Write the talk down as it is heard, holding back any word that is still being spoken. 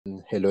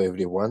Hello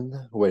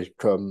everyone,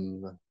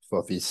 welcome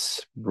for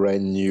this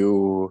brand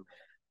new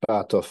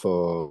part of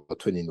our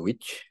training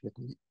week. Let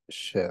me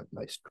share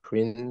my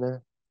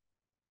screen.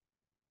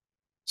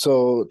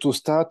 So to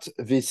start,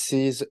 this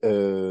is a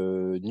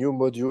new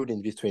module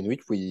in this training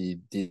week. We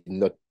did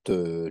not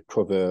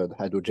cover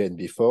hydrogen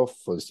before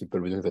for the simple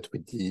reason that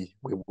we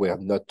were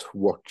not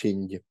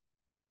working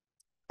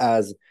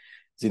as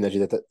the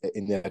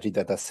energy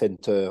data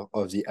center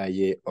of the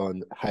IEA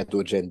on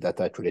hydrogen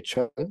data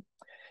collection.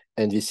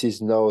 And this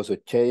is now the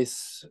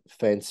case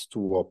thanks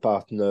to our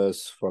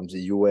partners from the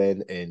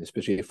UN and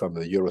especially from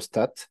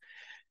Eurostat,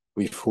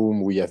 with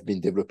whom we have been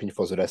developing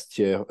for the last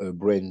year a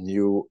brand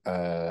new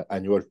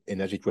annual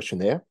energy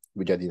questionnaire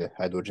regarding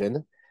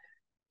hydrogen.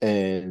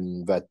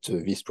 And that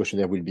this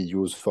questionnaire will be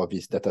used for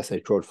this data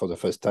cycle for the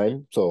first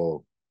time.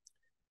 So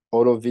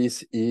all of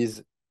this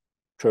is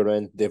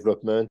current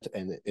development,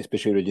 and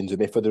especially in the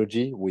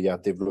methodology, we are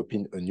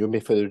developing a new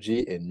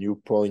methodology and new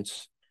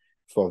points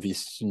for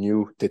those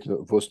new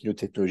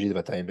technologies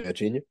that are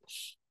emerging.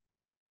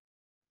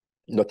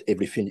 Not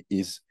everything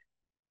is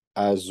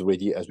as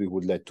ready as we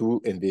would like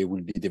to, and there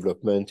will be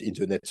development in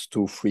the next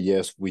 2-3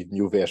 years with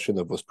new version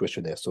of those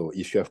questionnaires. So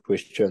if you have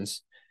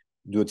questions,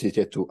 don't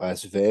hesitate to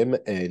ask them.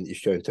 And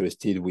if you're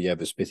interested, we have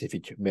a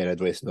specific mail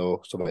address now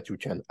so that you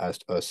can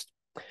ask us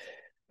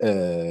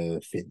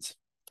things.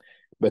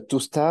 But to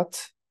start,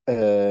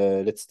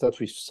 let's start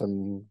with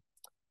some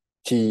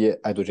key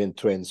hydrogen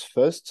trends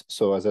first.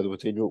 So as I will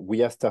tell you,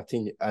 we are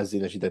starting as the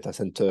energy data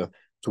center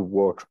to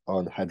work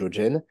on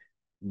hydrogen,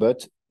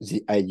 but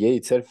the IEA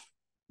itself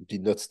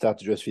did not start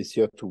just this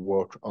year to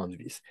work on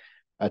this.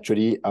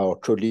 Actually, our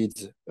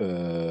colleagues,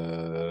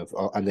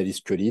 our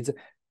analyst colleagues,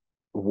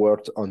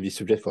 worked on this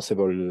subject for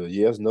several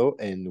years now.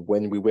 And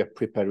when we were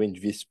preparing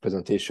this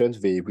presentation,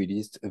 they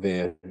released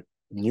their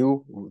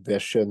new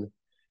version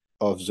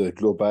of the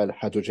Global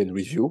Hydrogen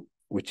Review,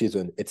 which is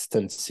an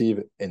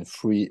extensive and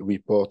free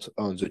report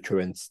on the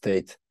current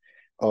state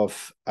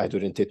of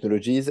hydrogen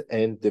technologies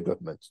and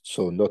development.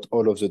 So not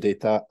all of the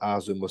data are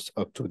the most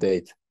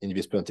up-to-date in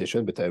this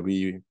presentation, but I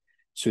really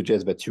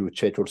suggest that you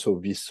check also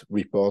this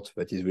report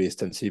that is very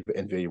extensive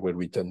and very well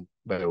written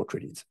by our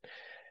colleagues.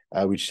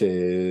 I will show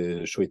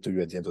it to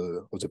you at the end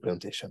of the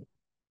presentation.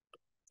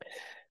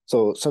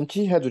 So some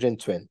key hydrogen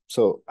trends.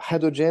 So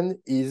hydrogen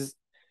is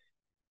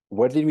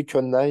widely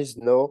recognized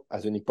now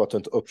as an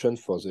important option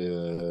for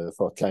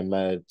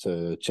climate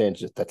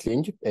change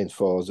tackling, and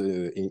for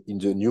in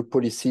the new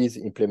policies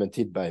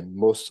implemented by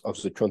most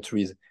of the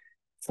countries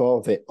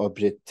for the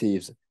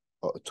objectives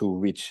to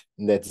reach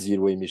net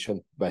zero emission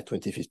by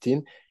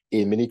 2015.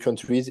 In many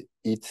countries,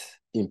 it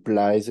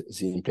implies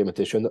the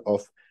implementation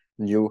of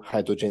new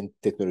hydrogen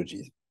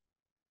technologies.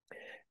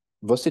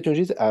 Those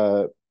technologies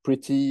are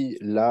pretty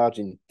large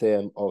in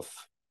terms of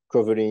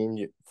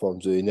covering from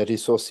the energy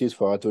sources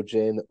for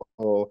hydrogen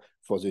or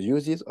for the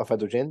uses of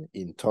hydrogen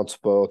in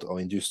transport or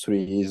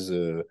industries,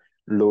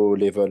 low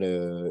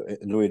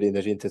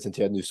energy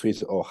intensity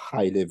industries or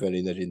high level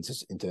energy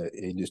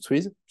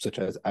industries such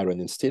as iron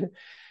and steel.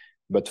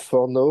 But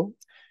for now,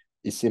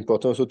 it's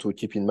important also to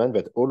keep in mind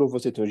that all of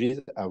those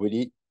technologies are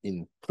really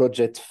in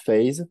project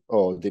phase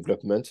or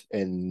development,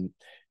 and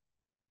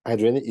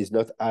hydrogen is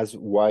not as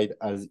wide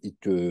as it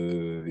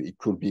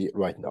could be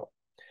right now.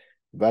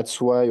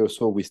 That's why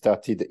also we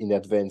started in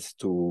advance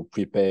to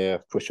prepare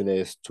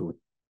questionnaires to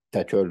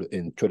tackle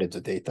and collect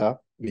the data,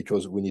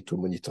 because we need to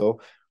monitor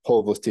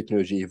how those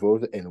technologies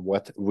evolve and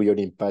what real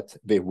impact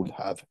they would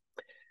have.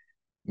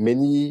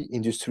 Many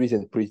industries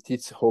and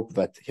politics hope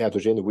that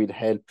hydrogen will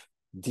help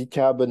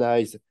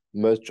decarbonize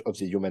much of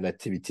the human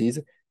activities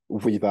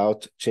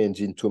without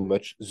changing too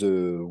much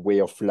the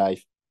way of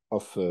life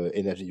of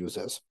energy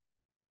users.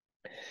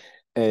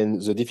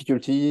 And the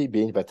difficulty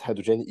being that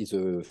hydrogen is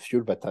a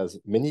fuel that has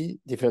many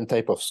different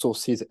types of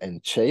sources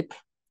and shape,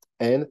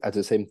 and at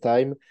the same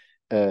time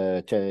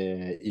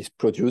is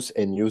produced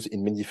and used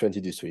in many different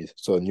industries.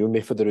 So new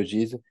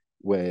methodologies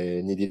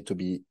were needed to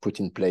be put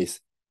in place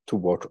to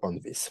work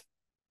on this.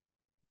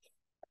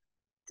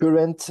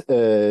 Current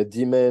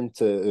demand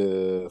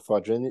for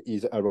hydrogen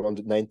is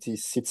around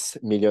 96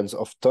 million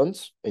of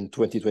tons in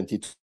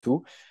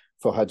 2022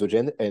 for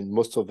hydrogen, and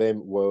most of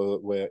them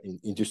were in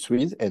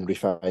industries and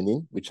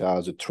refining, which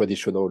are the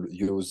traditional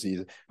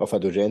uses of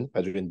hydrogen.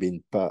 Hydrogen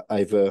being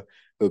either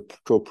a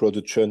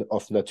co-production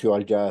of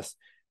natural gas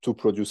to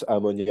produce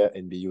ammonia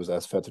and be used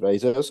as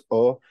fertilizers,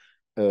 or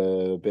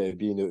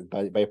being a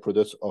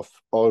byproduct of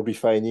oil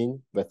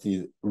refining that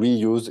is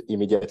reused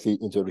immediately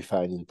in the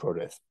refining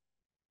process.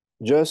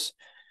 Just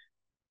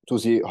to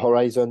the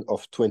horizon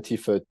of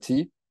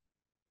 2030,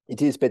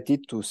 it is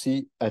expected to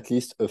see at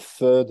least a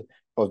third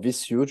of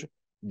this use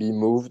be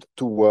moved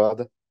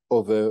toward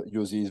other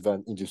uses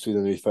than industry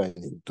and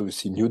refining, to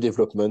see new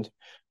development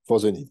for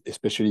the need,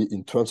 especially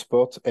in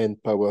transport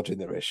and power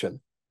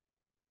generation.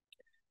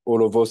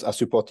 All of those are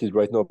supported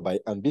right now by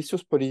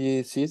ambitious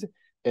policies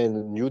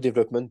and new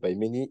development by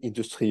many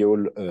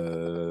industrial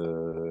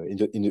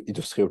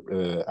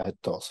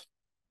actors.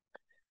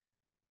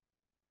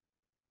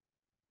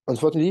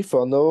 Unfortunately,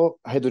 for now,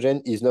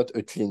 hydrogen is not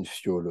a clean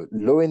fuel.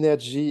 Low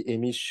energy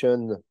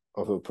emission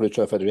of a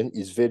production of hydrogen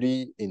is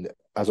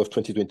as of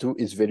 2022,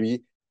 is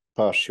very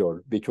partial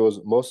because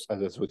most of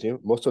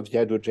the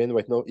hydrogen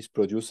right now is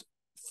produced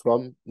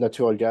from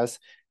natural gas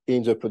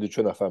in the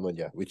production of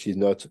ammonia, which is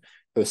not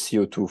a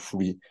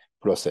CO2-free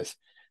process.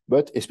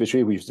 But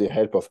especially with the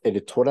help of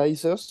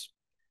electrolyzers,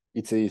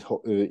 it is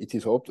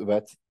hoped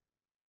that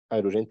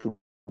hydrogen could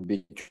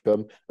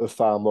become a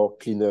far more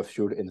cleaner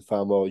fuel and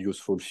far more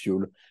useful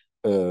fuel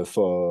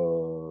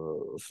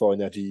for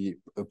energy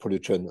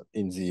production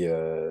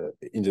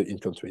in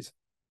countries.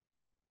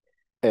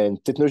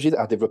 And technologies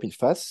are developing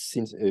fast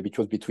since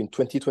because between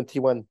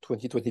 2021,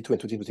 2022, and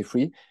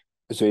 2023,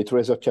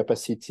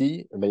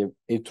 the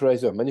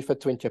electrolyzer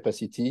manufacturing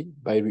capacity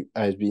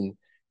has been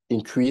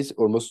increased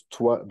almost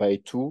by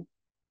 2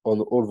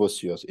 on all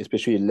those years,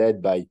 especially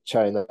led by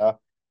China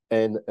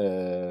and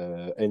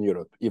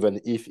Europe. Even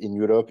if in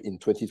Europe in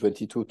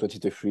 2022,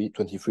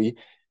 2023,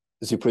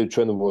 the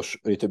production was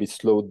a little bit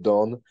slowed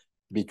down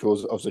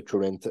because of the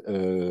current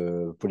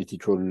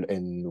political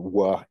and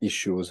war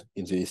issues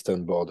in the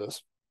eastern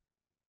borders.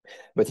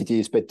 But it is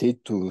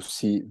expected to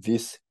see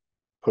this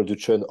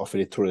production of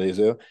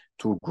electrolyzer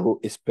to grow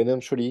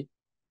exponentially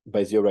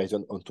by the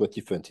horizon on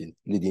 2030,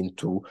 leading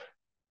to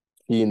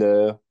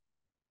cleaner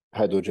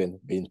hydrogen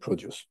being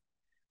produced.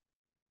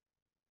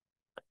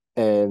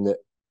 And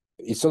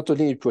it's not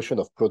only a question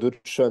of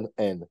production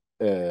and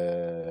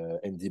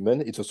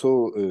demand. It's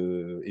also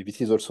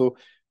it is also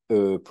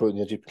a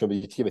energy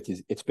commodity that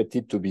is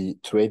expected to be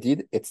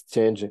traded,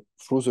 exchanged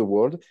through the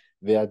world.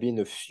 There have been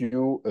a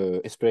few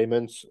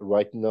experiments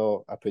right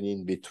now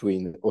happening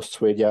between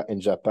Australia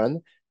and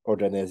Japan,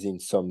 organizing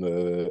some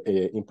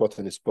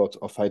important export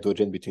of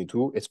hydrogen between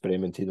two,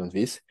 experimenting on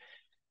this.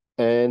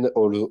 And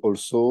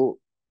also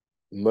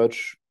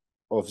much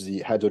of the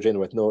hydrogen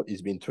right now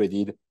is being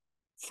traded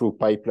through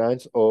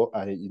pipelines or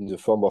in the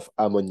form of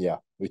ammonia,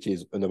 which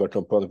is another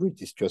compound we'll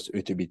discuss a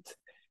little bit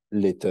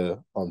later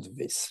on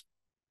this.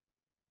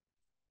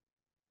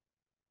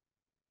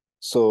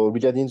 So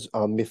regarding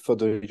our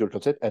methodological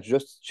concept, I'm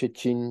just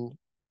checking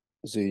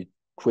the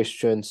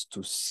questions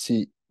to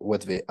see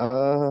what they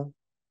are.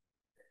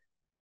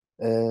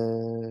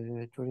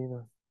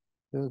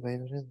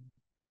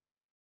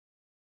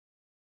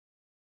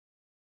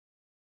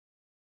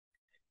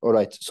 All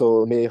right,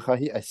 so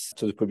Mehahi, I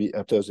started probably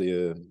after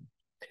the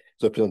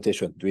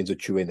presentation during the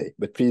Q&A,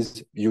 but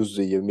please use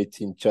the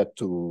meeting chat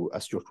to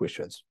ask your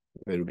questions.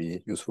 It will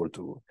be useful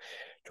to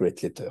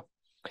read later.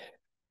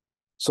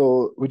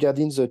 So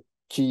regarding the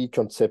key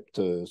concept,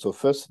 so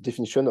first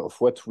definition of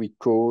what we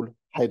call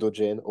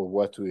hydrogen or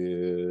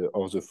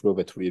or the flow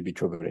that we'll be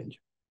covering.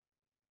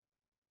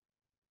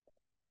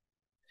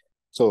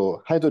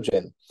 So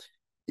hydrogen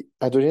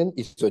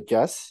is a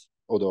gas,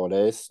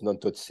 odorless,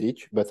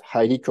 non-toxic, but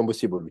highly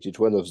combustible, which is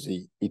one of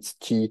its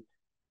key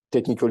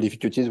technical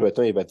difficulties right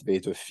now, is that there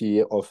is a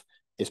fear of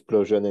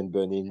explosion and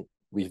burning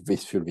with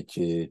this fuel, which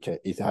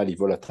is highly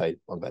volatile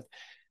on that.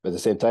 But at the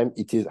same time,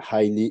 it is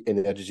highly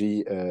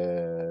energy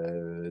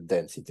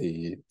dense.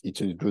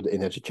 It's a good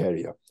energy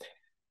carrier.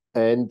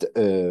 And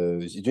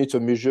the unit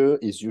of measure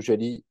is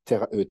usually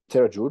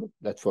terajoule.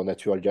 That for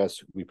natural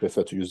gas, we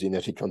prefer to use the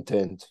energy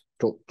content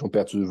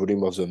compared to the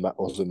volume of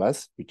the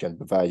mass. We can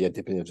vary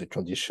depending on the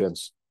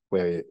conditions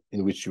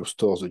in which you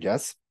store the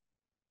gas.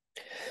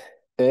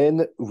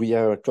 And we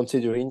are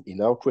considering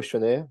in our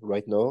questionnaire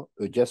right now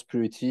a gas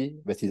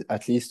purity that is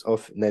at least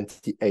of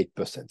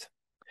 98%.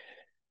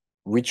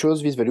 We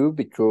chose this value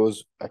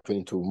because,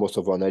 according to most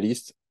of our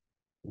analysts,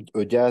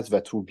 a gas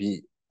that will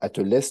be at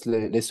a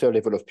lesser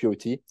level of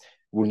purity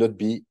will not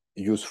be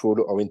useful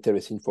or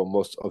interesting for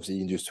most of the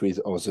industries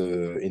or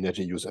the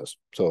energy users.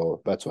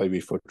 So that's why we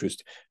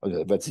focused on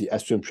that. That's the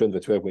assumption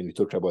that we have when we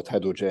talk about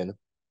hydrogen.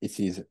 It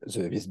is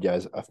this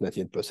gas of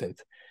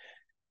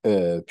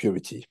 98%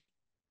 purity.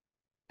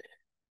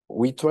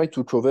 We try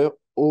to cover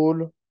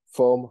all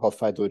forms of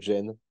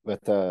hydrogen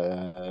that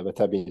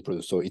are being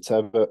produced. So it's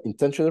either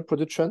intentional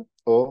production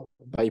or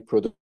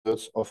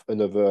byproducts of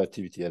another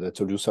activity. And I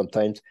told you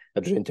sometimes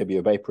hydrogen can be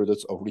a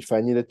byproduct of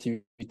refining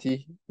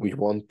activity. We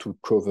want to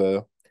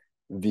cover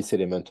this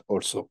element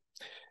also.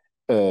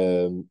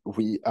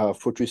 We are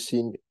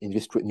focusing in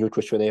this new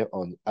questionnaire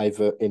on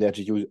either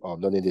energy use or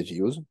non-energy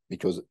use,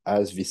 because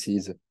as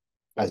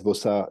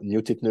those are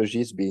new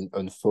technologies being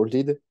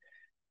unfolded,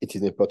 it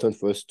is important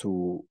for us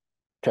to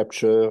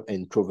capture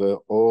and cover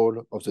all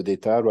of the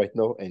data right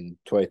now and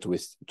try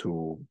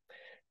to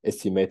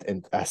estimate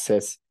and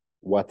assess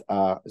what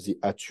are the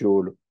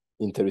actual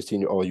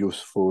interesting or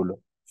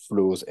useful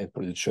flows and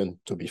production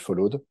to be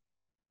followed.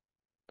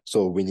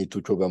 So we need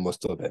to cover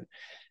most of them.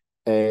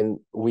 And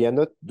we are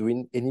not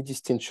doing any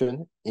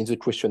distinction in the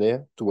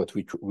questionnaire to what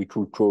we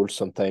could call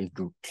sometimes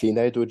clean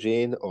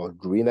hydrogen or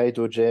green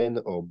hydrogen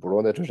or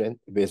brown hydrogen.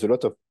 There's a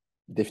lot of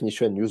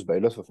definition used by a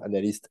lot of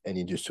analysts and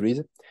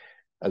industries.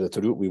 As I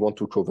told you, we want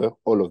to cover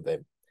all of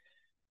them.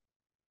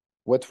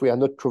 What we are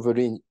not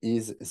covering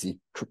is the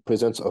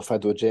presence of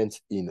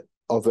hydrogens in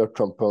other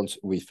compounds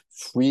with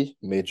three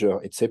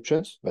major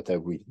exceptions that I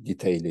will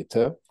detail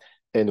later.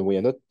 And we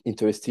are not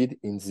interested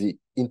in the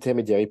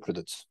intermediary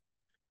products,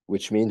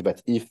 which means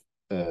that if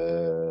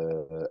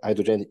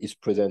hydrogen is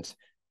present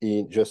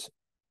in just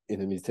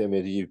in an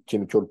intermediate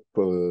chemical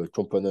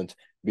component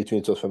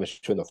between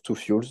transformation of two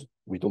fuels,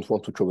 we don't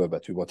want to cover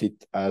that. We want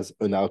it as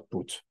an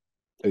output,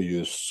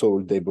 a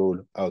solvable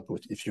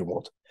output, if you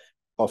want,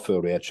 of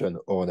a reaction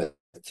or an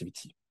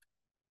activity.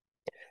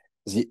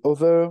 The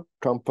other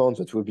compounds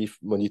that we'll be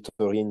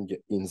monitoring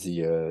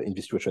in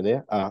this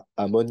questionnaire are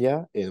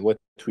ammonia and what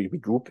we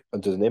regroup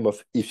under the name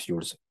of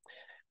e-fuels.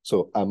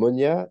 So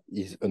ammonia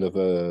is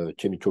another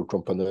chemical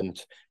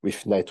component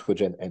with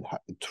nitrogen and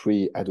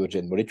three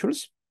hydrogen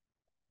molecules.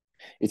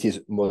 It is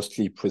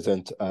mostly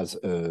present as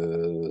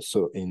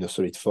in a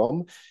solid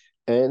form,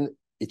 and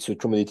it's a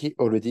commodity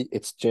already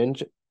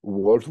exchanged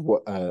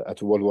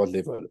at worldwide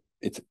level.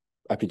 Its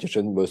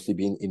application mostly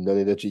been in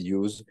non-energy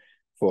use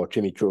for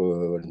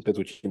chemical and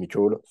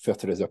petrochemical,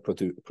 fertilizer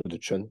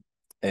production,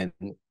 and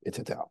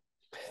etc.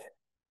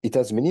 It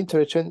has many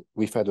interactions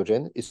with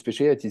hydrogen,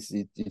 especially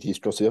it is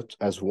considered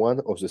as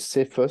one of the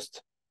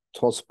safest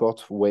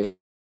transport way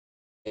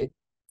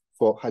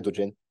for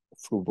hydrogen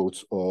through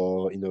boats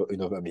or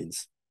in other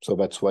means. So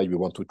that's why we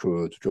want to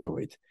cover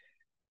it.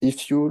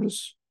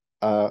 E-fuels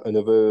are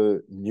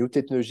another new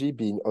technology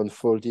being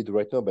unfolded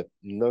right now, but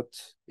not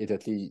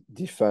exactly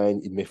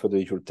defined in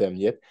methodological term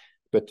yet.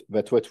 But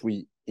that's what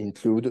we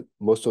include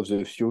most of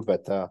the fuel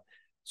that are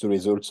the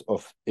results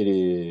of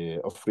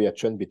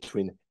reaction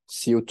between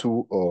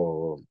CO2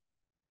 or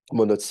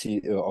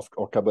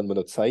or carbon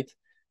monoxide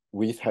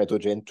with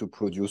hydrogen to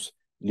produce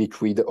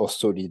liquid or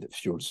solid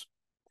fuels.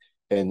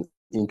 And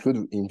in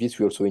this,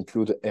 we also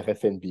include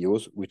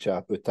RFNBOs, which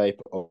are a type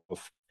of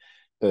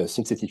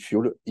synthetic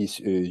fuel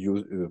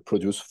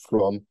produced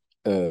from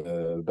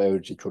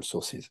biological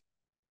sources.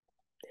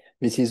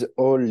 This is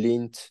all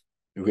linked.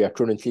 We are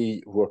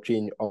currently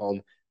working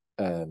on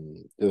a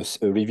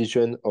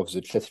revision of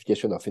the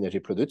classification of energy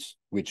products,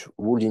 which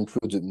will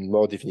include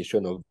more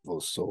definition of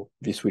those. So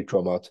this will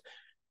come out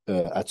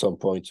at some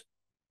point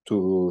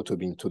to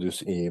be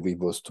introduced with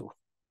those two.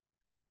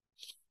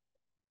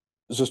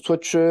 The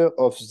structure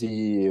of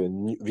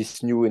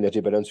this new energy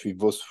balance with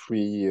those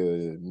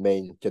three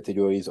main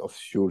categories of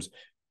fuels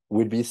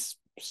will be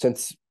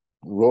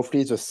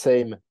roughly the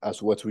same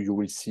as what you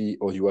will see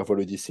or you have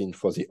already seen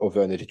for the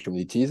other energy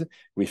commodities,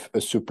 with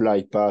a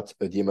supply part,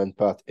 a demand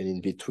part, and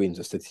in between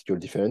the statistical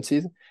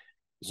differences.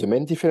 The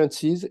main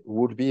differences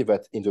would be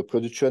that in the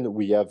production,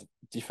 we have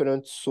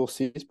different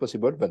sources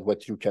possible than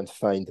what you can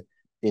find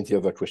in the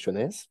other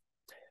questionnaires.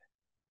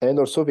 And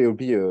also there will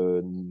be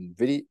a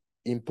very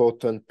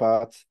important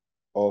part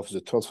of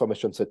the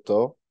transformation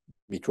sector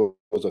because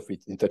of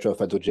its interaction of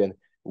hydrogen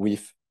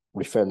with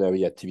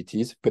refinery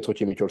activities,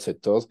 petrochemical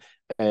sectors,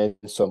 and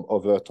some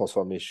other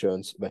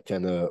transformations that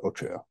can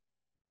occur.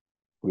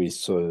 We'll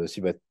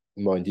see that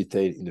more in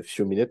detail in a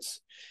few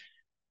minutes.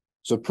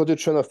 The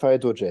production of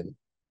hydrogen,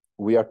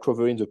 we are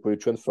covering the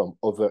production from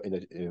other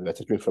energy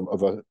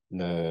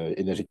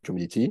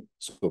commodity,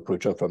 so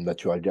production from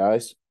natural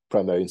gas,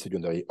 primary and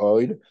secondary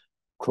oil,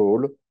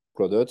 coal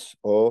products,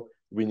 or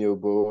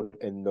renewable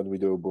and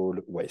non-renewable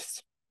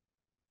waste.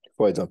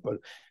 For example,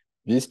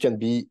 this can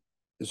be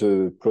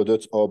the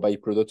products or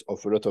byproducts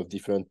of a lot of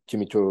different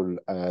chemical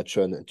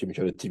action and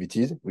chemical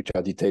activities, which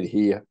are detailed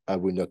here. I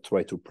will not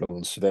try to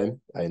pronounce them.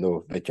 I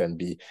know they can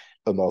be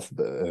a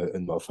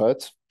mouthful.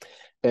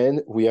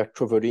 And we are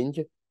covering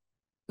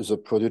the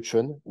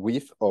production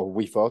with or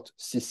without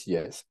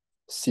CCS.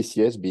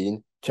 CCS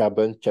being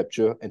carbon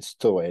capture and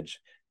storage,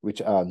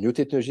 which are new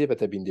technology that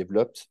have been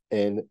developed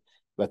and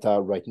that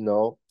are right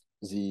now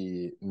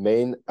the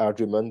main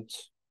argument.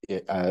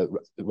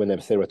 When I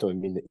say right now, I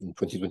mean in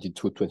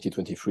 2022,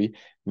 2023,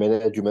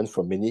 main argument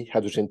from many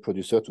hydrogen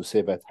producers to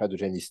say that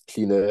hydrogen is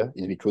cleaner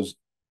is because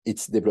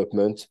its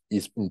development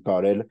is in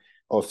parallel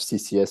of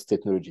CCS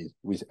technologies,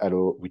 which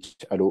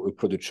allow a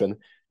production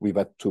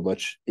without too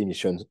much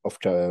emissions of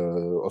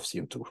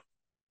CO2.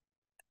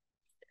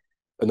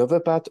 Another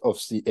part of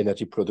the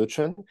energy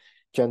production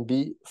can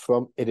be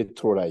from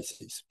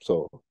electrolysis.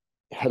 So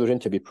hydrogen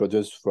can be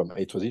produced from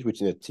electrolysis,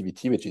 which is an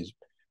activity which is,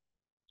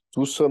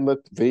 to sum up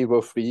very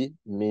roughly,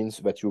 means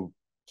that you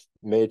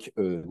make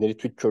an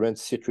electric current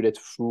circulate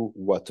through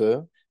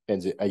water, and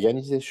the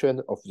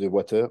ionization of the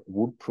water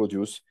would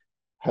produce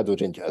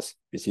hydrogen gas.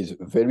 This is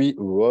a very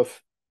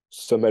rough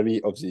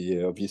summary of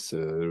this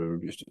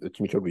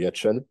chemical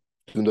reaction.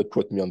 Do not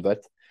quote me on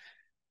that,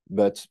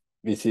 but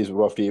this is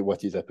roughly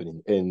what is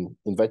happening. And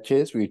in that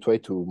case, we try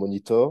to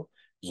monitor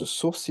the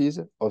sources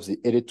of the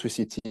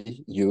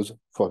electricity used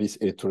for this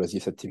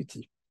electrolysis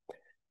activity.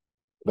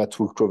 That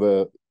will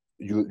cover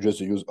just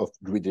the use of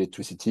grid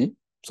electricity,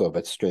 so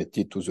that's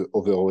connected to the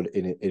overall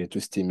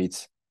electricity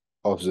mix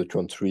of the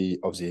country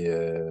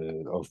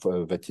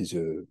that is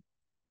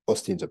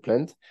hosting the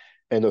plant.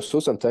 And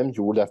also sometimes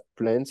you will have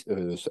plants,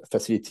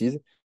 facilities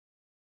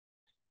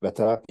that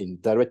are in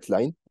direct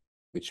line,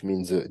 which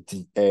means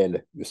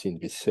DL you see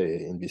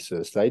in this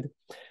slide,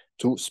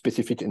 to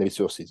specific energy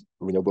sources,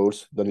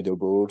 renewables,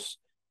 non-renewables,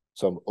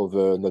 some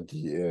other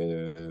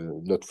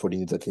not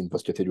falling exactly in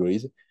both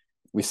categories.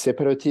 We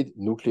separated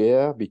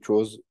nuclear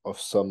because of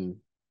some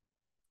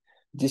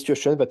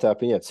discussions that are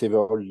happening at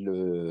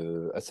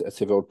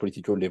several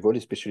political levels,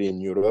 especially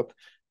in Europe,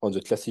 on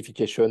the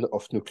classification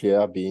of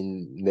nuclear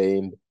being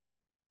named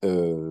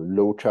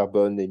low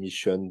carbon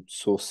emission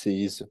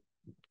sources,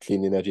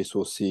 clean energy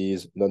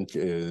sources,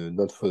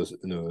 non-fossil,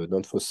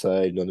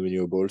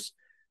 non-renewables.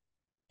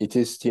 It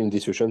is still in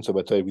discussion, so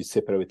that's why we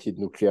separated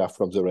nuclear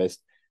from the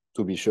rest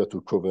to be sure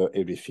to cover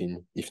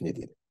everything if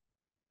needed.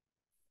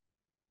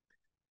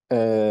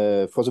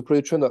 For the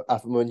production of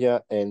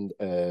ammonia and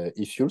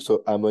e-fuel,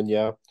 so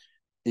ammonia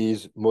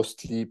is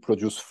mostly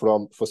produced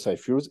from fossil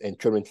fuels, and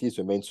currently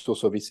the main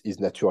source of it is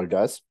natural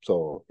gas,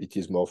 so it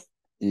is more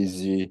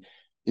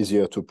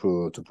easier to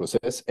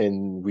process,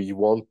 and we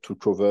want to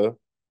cover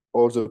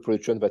all the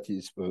production that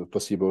is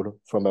possible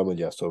from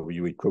ammonia. So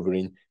we will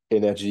covering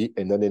energy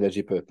and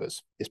non-energy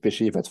purpose,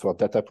 especially that for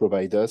data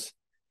providers.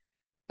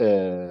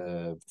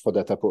 For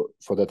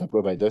data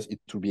providers,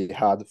 it will be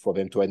hard for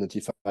them to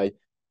identify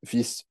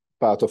this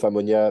part of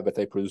ammonia that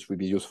I produce will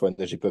be used for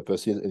energy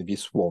purposes, and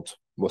this won't.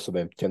 Most of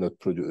them cannot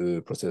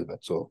process that.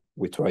 So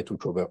we try to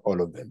cover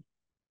all of them.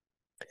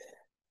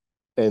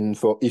 And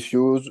for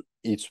e-fuels,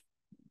 its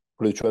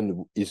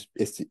production is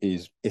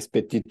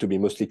expected to be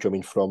mostly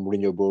coming from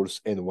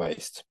renewables and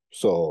waste.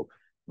 So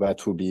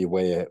that will be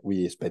where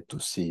we expect to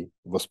see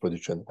this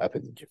production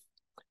happening.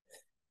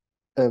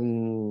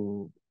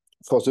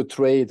 For the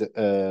trade,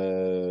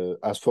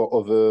 as for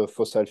other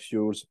fossil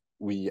fuels,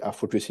 we are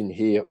focusing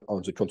here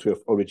on the country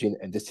of origin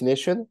and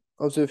destination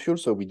of the fuel.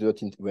 So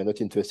we're not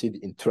interested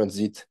in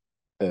transit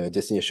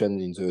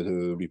destination in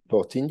the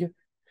reporting.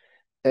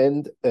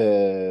 And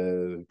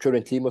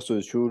currently, most of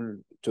the fuel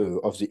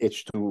of the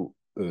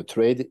H2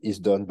 trade is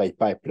done by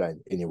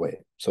pipeline anyway.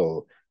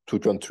 So two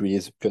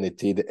countries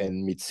connected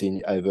and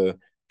mixing either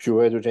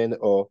pure hydrogen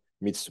or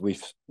mixed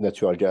with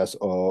natural gas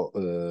or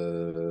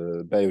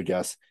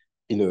biogas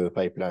in a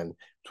pipeline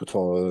to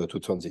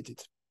transit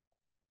it.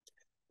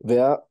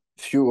 There are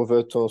few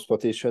other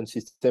transportation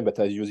systems that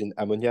are using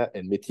ammonia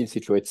and methyl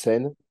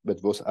cichloethane,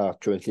 but those are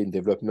currently in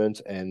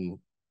development and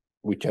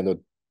we cannot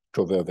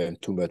cover them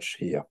too much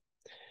here.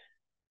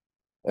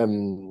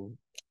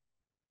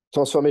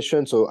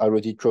 Transformation, so I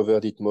already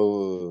covered it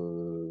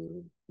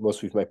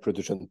most with my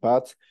production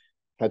part.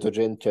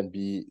 Hydrogen can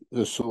be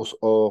the source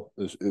or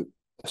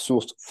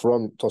sourced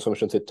from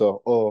transformation sector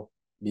or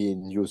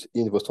being used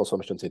in those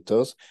transformation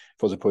sectors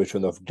for the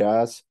production of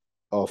gas,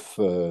 of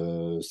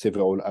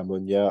several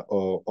ammonia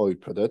or oil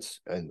products,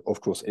 and of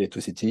course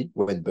electricity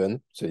when burned.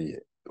 So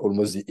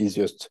almost the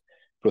easiest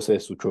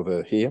process to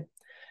cover here.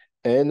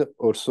 And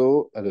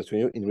also, as I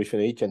told you, in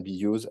refinery can be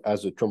used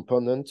as a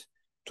component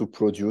to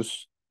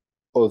produce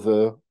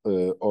other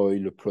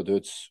oil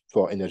products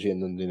for energy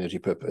and non-energy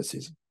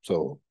purposes.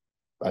 So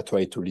I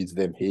try to list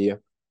them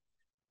here.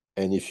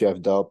 And if you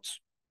have doubts,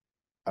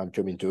 I'm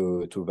coming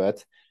to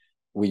that.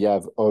 We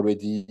have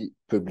already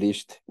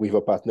published with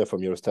a partner from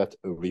Eurostat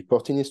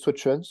reporting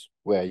instructions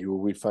where you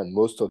will find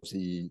most of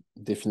the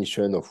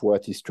definition of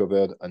what is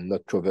covered and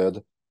not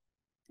covered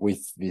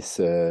with this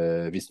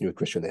new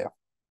questionnaire.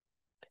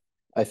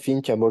 I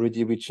think I'm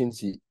already reaching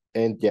the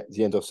end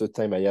of the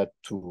time I had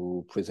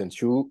to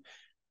present you.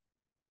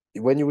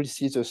 When you will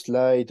see the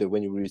slide,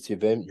 when you will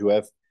receive them, you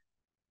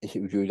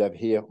will have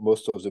here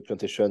most of the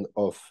presentation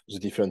of the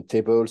different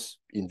tables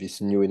in this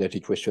new energy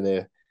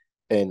questionnaire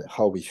and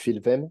how we fill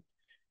them.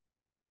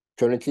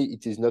 Currently,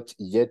 it is not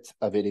yet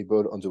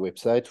available on the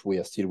website. We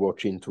are still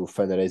working to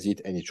finalize it,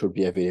 and it should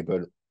be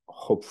available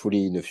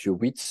hopefully in a few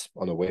weeks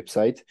on the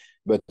website,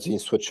 but the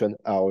instructions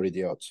are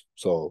already out.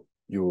 So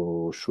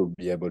you should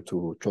be able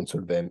to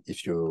cancel them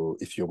if you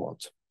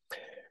want.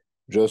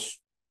 Just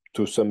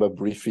to sum up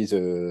briefly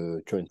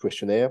the current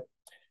questionnaire,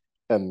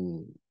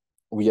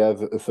 we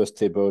have a first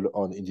table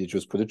on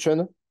indigenous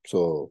production.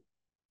 So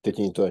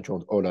taking into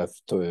account all I've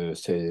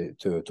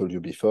told you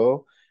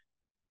before.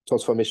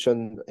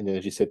 Transformation,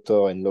 energy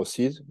sector, and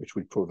losses, which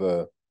will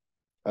cover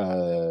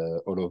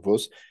all of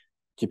those.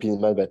 Keeping in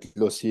mind that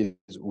losses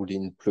would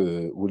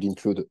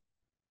include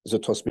the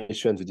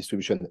transmission, the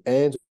distribution,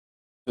 and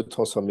the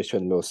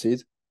transformation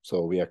losses.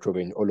 So we are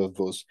covering all of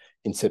those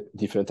in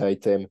different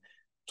items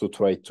to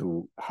try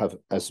to have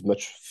as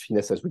much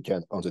finesse as we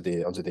can on the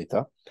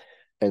data.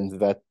 And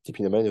that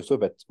keeping in mind also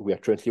that we are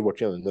currently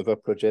working on another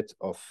project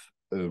of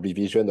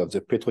revision of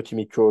the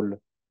petrochemical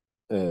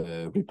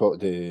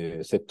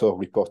the sector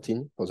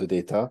reporting for the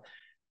data,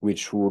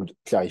 which would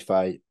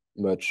clarify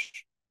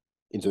much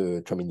in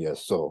the coming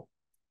years. So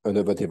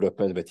another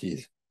development that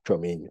is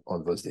coming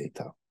on those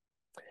data.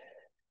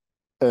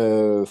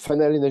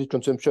 Final energy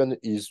consumption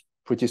is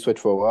pretty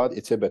straightforward.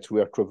 It's that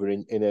we are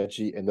covering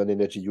energy and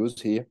non-energy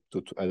use here.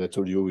 As I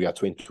told you, we are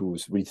trying to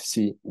really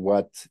see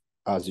what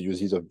are the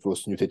uses of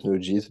those new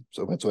technologies.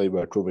 So that's why we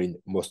are covering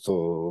most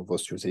of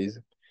those uses.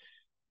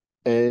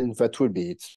 And that will be it.